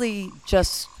really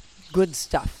just good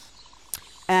stuff.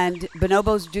 And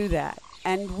bonobos do that.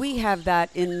 And we have that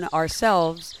in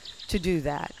ourselves to do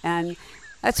that. And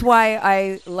that's why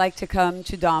I like to come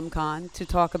to DomCon to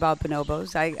talk about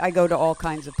bonobos. I go to all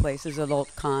kinds of places,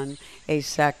 AdultCon,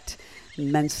 ASECT,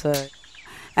 Mensa,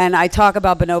 and I talk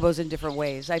about bonobos in different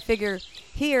ways. I figure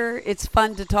here it's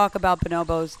fun to talk about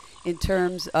bonobos in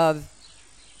terms of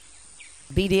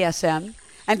BDSM,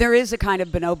 and there is a kind of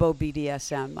bonobo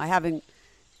BDSM. I haven't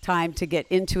time to get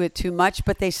into it too much,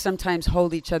 but they sometimes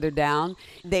hold each other down.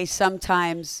 They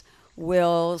sometimes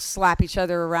will slap each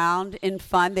other around in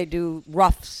fun. They do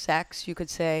rough sex, you could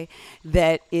say,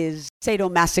 that is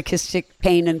sadomasochistic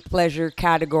pain and pleasure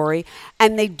category.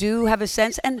 And they do have a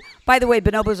sense, and by the way,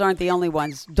 bonobos aren't the only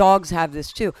ones. Dogs have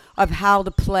this too, of how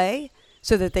to play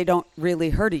so that they don't really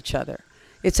hurt each other.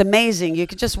 It's amazing. You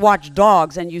could just watch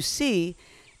dogs and you see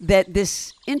that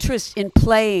this interest in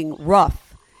playing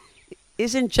rough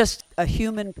isn't just a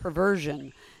human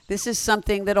perversion. This is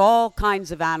something that all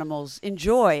kinds of animals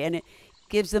enjoy, and it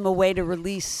gives them a way to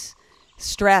release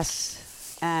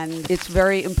stress. And it's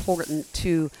very important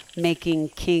to making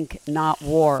kink not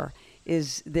war,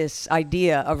 is this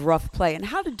idea of rough play and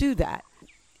how to do that.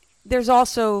 There's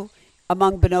also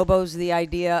among bonobos the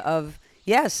idea of,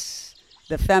 yes,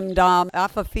 the femdom,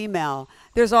 alpha female.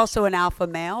 There's also an alpha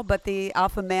male, but the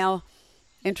alpha male,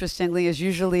 interestingly, is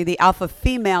usually the alpha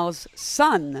female's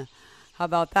son. How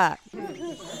about that?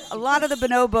 A lot of the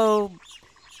bonobo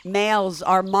males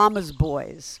are mama's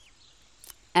boys.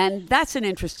 And that's an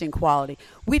interesting quality.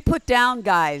 We put down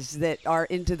guys that are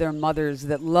into their mothers,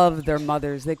 that love their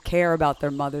mothers, that care about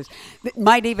their mothers, that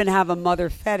might even have a mother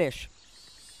fetish.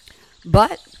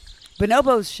 But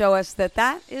bonobos show us that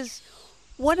that is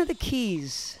one of the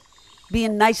keys,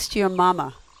 being nice to your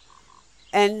mama.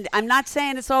 And I'm not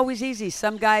saying it's always easy.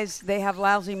 Some guys, they have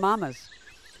lousy mamas,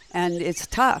 and it's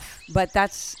tough. But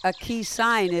that's a key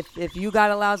sign. If you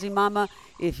got a lousy mama,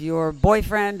 if your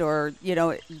boyfriend or,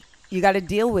 you got to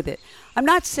deal with it. I'm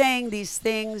not saying these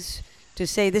things to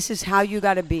say this is how you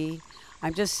got to be.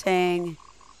 I'm just saying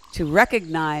to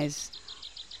recognize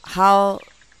how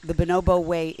the bonobo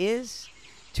way is,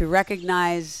 to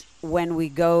recognize when we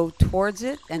go towards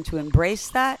it and to embrace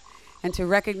that, and to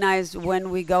recognize when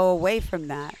we go away from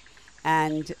that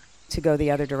and to go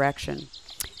the other direction.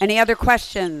 Any other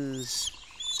questions?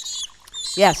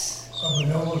 Yes.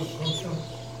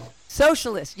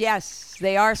 Socialist, yes,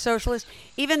 they are socialist.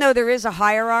 Even though there is a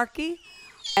hierarchy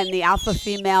and the alpha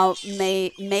female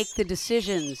may make the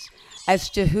decisions as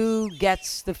to who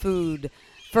gets the food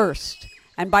first.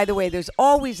 And by the way, there's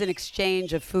always an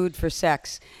exchange of food for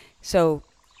sex. So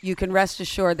you can rest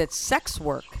assured that sex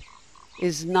work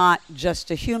is not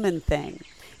just a human thing.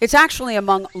 It's actually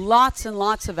among lots and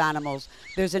lots of animals.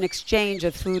 There's an exchange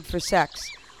of food for sex.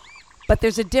 But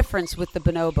there's a difference with the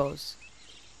bonobos.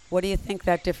 What do you think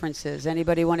that difference is?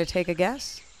 Anybody want to take a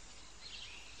guess?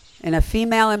 In a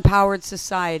female-empowered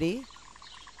society,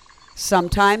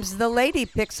 sometimes the lady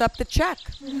picks up the check.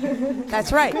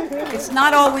 That's right. It's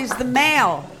not always the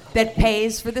male that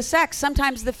pays for the sex.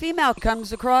 Sometimes the female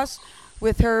comes across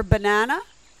with her banana,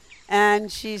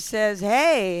 and she says,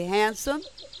 "Hey, handsome,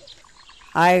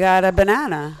 I got a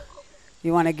banana.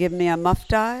 You want to give me a muff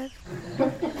dive?"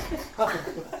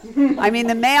 I mean,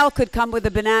 the male could come with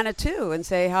a banana too and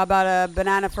say, "How about a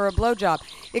banana for a blowjob?"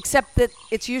 Except that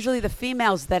it's usually the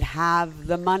females that have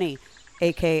the money,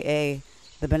 AKA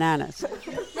the bananas.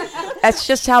 That's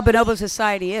just how bonobo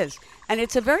society is. And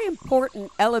it's a very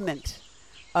important element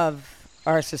of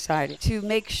our society to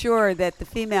make sure that the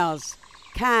females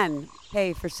can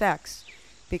pay for sex.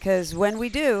 Because when we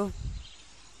do,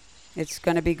 It's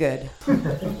going to be good.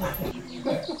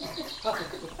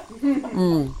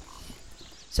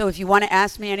 So if you want to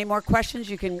ask me any more questions,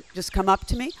 you can just come up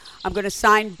to me. I'm going to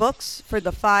sign books for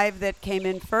the 5 that came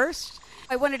in first.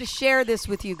 I wanted to share this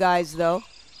with you guys, though.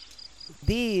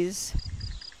 These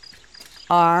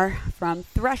are from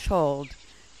Threshold.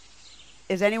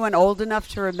 Is anyone old enough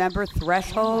to remember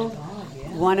Threshold?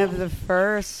 One of the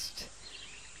first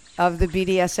of the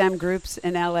BDSM groups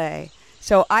in LA.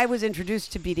 So I was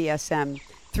introduced to BDSM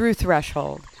through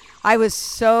Threshold. I was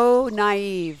so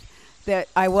naive that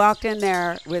I walked in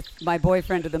there with my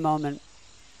boyfriend of the moment.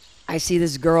 I see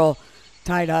this girl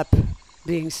tied up,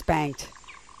 being spanked.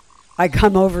 I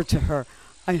come over to her.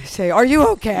 I say, "Are you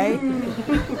okay?"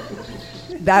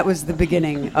 That was the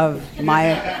beginning of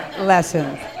my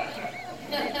lesson.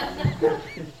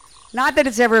 Not that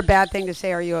it's ever a bad thing to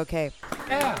say, "Are you okay?"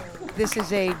 Yeah. This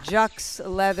is a Jux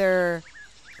leather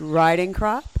riding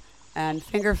crop and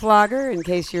finger flogger, in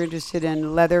case you're interested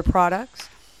in leather products.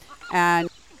 And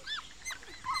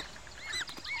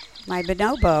my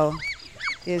bonobo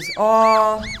is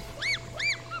all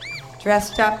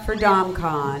dressed up for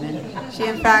DomCon. And she,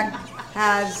 in fact,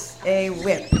 has a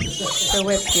whip to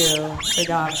whip you for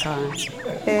DomCon.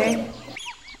 Okay?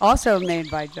 Also made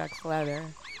by Jux leather.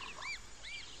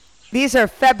 These are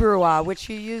Februar, which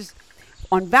you use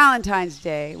on Valentine's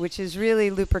Day, which is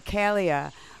really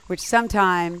Lupercalia, which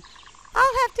sometime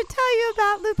I'll have to tell you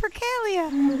about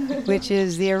Lupercalia, which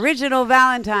is the original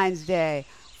Valentine's Day.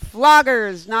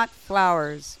 Floggers, not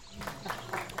flowers.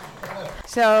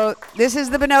 So this is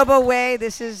the Bonobo way.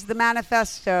 This is the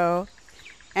manifesto.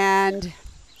 And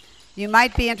you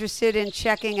might be interested in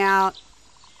checking out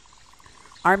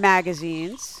our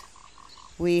magazines.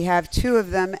 We have 2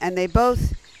 of them, and they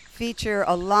both feature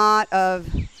a lot of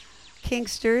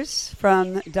kinksters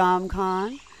from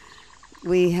DomCon.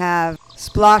 We have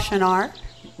Splosh and Art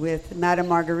with Madame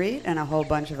Marguerite and a whole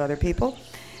bunch of other people.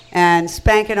 And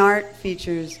Spankin' Art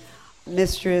features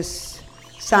Mistress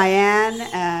Cyan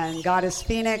and Goddess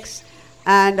Phoenix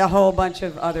and a whole bunch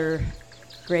of other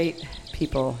great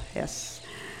people, yes.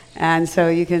 And so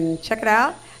you can check it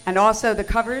out. And also the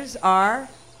covers are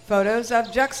photos of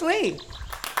Jux Lee.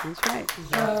 That's right.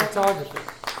 Photography.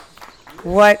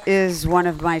 What is one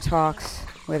of my talks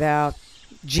without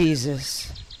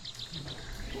Jesus?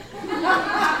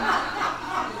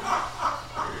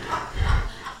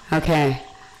 Okay,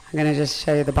 I'm going to just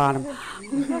show you the bottom.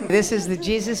 This is the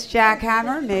Jesus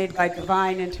jackhammer made by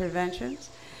Divine Interventions.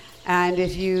 And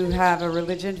if you have a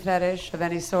religion fetish of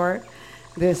any sort,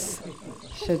 this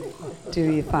should do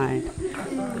you fine.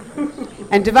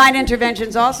 And Divine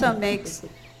Interventions also makes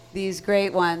these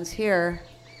great ones here.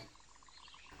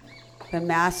 The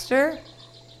master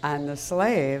and the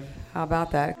slave. How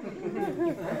about that?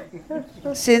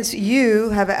 Since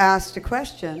you have asked a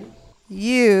question,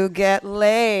 you get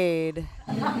laid.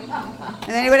 And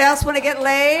anybody else want to get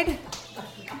laid?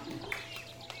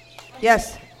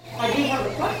 Yes. I do have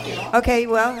a question. Okay,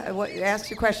 well, ask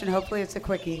your question. Hopefully it's a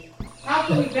quickie. How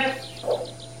can we best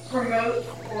promote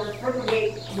or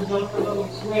propagate the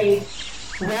Bonobo way?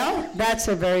 Well, that's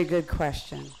a very good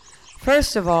question.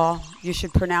 First of all, you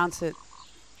should pronounce it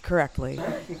correctly,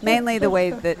 mainly the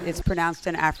way that it's pronounced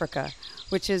in Africa,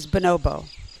 which is bonobo.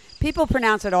 People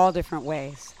pronounce it all different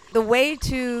ways. The way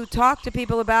to talk to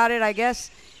people about it, I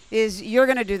guess, is you're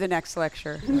going to do the next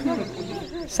lecture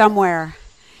somewhere.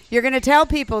 You're going to tell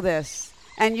people this,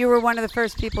 and you were one of the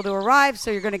first people to arrive,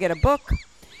 so you're going to get a book,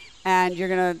 and you're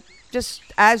going to just,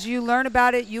 as you learn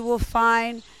about it, you will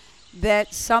find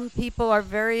that some people are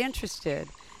very interested,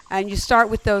 and you start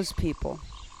with those people.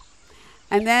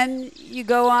 And then you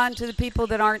go on to the people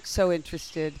that aren't so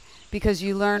interested, because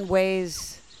you learn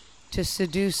ways to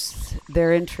seduce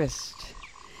their interest.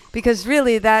 Because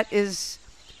really that is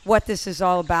what this is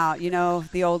all about. You know,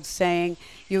 the old saying,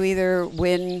 you either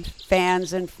win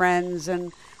fans and friends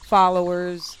and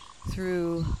followers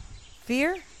through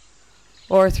fear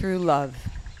or through love.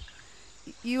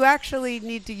 You actually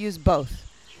need to use both.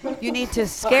 You need to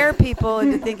scare people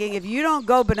into thinking, if you don't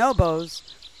go bonobos,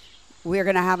 we're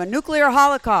going to have a nuclear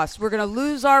holocaust. We're going to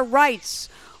lose our rights.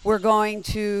 We're going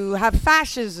to have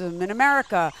fascism in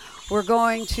America. We're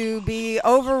going to be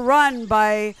overrun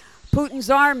by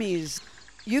Putin's armies.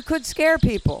 You could scare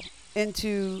people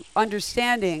into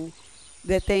understanding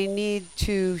that they need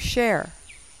to share.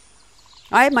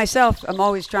 I myself am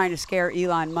always trying to scare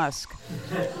Elon Musk.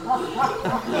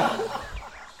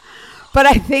 But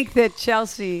I think that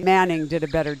Chelsea Manning did a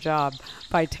better job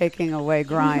by taking away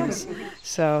Grimes.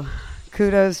 So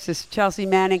kudos to Chelsea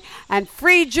Manning. And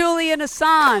free Julian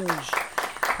Assange.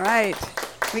 Right.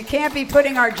 We can't be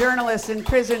putting our journalists in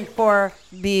prison for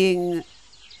being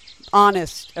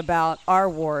honest about our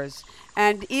wars.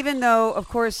 And even though, of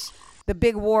course, the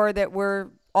big war that we're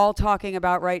all talking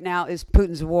about right now is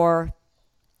Putin's war,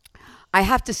 I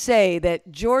have to say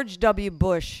that George W.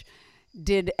 Bush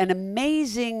did an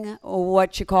amazing,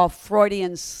 what you call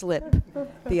Freudian slip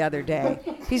the other day.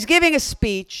 He's giving a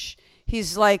speech.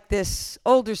 He's like this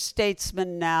older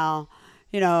statesman now.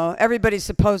 You know, everybody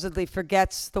supposedly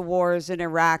forgets the wars in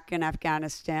Iraq and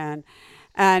Afghanistan.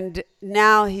 And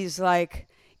now he's like,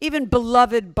 even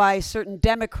beloved by certain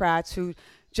Democrats who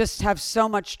just have so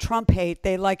much Trump hate,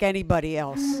 they like anybody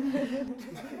else.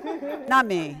 Not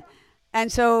me. And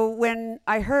so when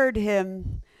I heard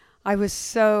him, I was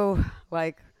so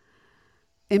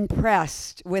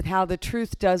impressed with how the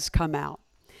truth does come out.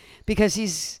 Because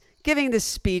he's giving this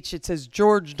speech, it says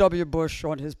George W. Bush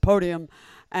on his podium,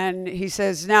 and he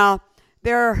says, now,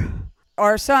 there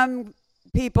are some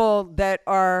people that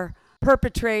are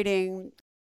perpetrating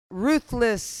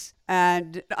ruthless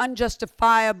and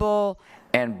unjustifiable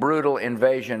and brutal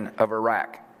invasion of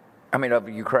Iraq. I mean, of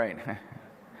Ukraine.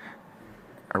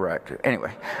 Iraq, too.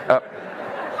 Anyway.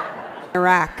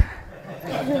 Iraq.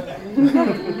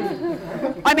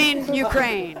 I mean,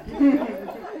 Ukraine.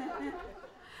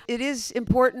 It is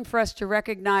important for us to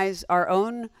recognize our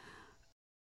own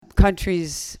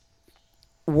country's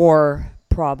war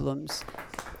problems.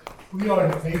 We are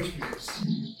the patriots.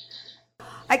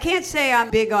 I can't say I'm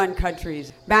big on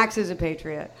countries. Max is a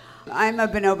patriot. I'm a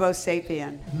bonobo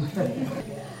sapien.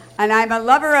 And I'm a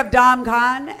lover of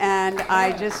DomCon, and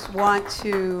I just want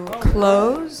to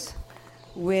close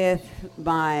with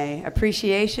my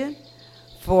appreciation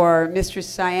for Mistress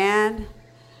Cyan,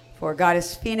 for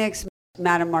Goddess Phoenix,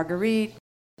 Madame Marguerite,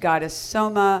 Goddess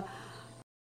Soma,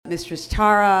 Mistress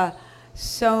Tara,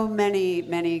 so many,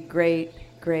 many great,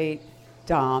 great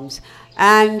Doms,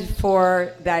 and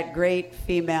for that great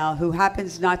female who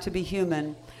happens not to be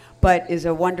human, but is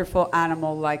a wonderful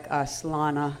animal like us,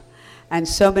 Lana, and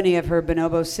so many of her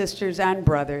bonobo sisters and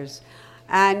brothers,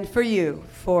 and for you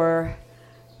for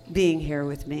being here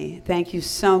with me. Thank you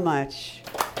so much.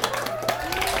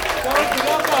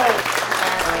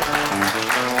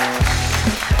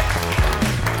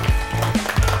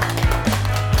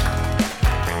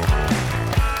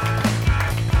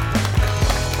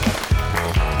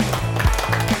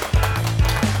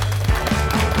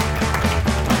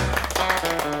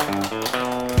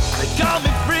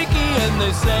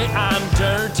 They say I'm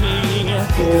dirty,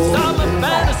 'cause all my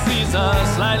fantasies are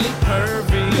slightly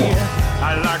pervy.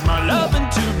 I like my loving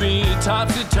to be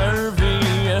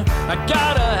topsy-turvy. I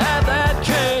gotta have that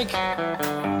cake.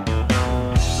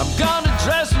 I'm gonna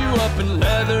dress you up in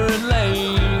leather and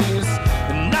lace,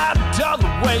 and not dull the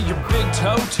way your big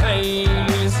toe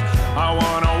tastes. I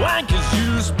wanna wank as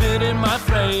you spit in my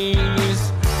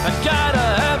face. I gotta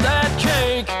have that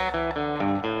cake.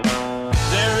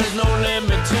 There is no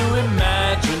limit to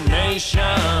imagination.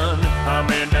 I'm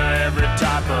into every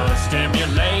type of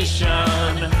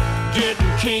stimulation.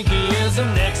 Getting kinky is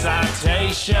an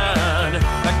excitation.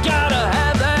 I gotta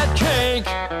have that cake.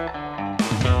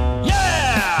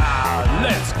 Yeah,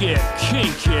 let's get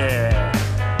kinky.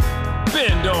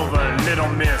 Bend over, little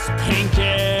Miss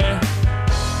Pinky.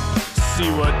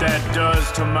 See what that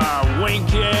does to my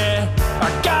winky. I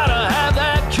gotta have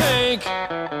that cake.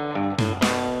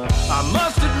 I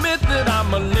must admit that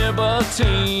I'm a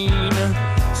libertine,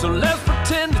 so let's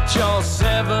pretend that you're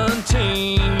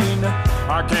 17.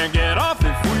 I can't get off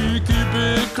if we keep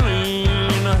it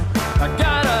clean. I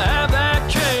gotta have that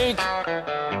cake.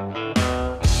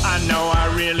 I know I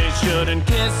really shouldn't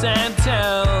kiss and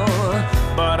tell,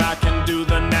 but I can do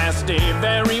the nasty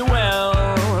very well.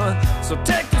 So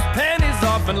take those panties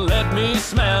off and let me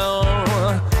smell.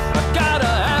 I gotta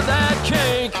have that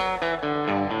cake.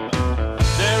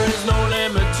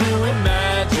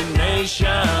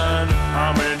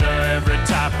 I'm into every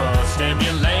type of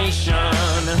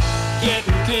stimulation.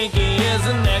 Getting kinky is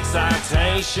an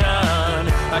excitation.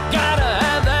 I gotta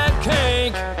have that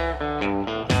cake.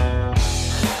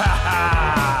 Ha ha!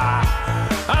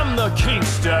 I'm the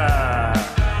Kinkster,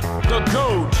 the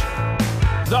goat,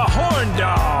 the horn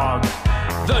dog.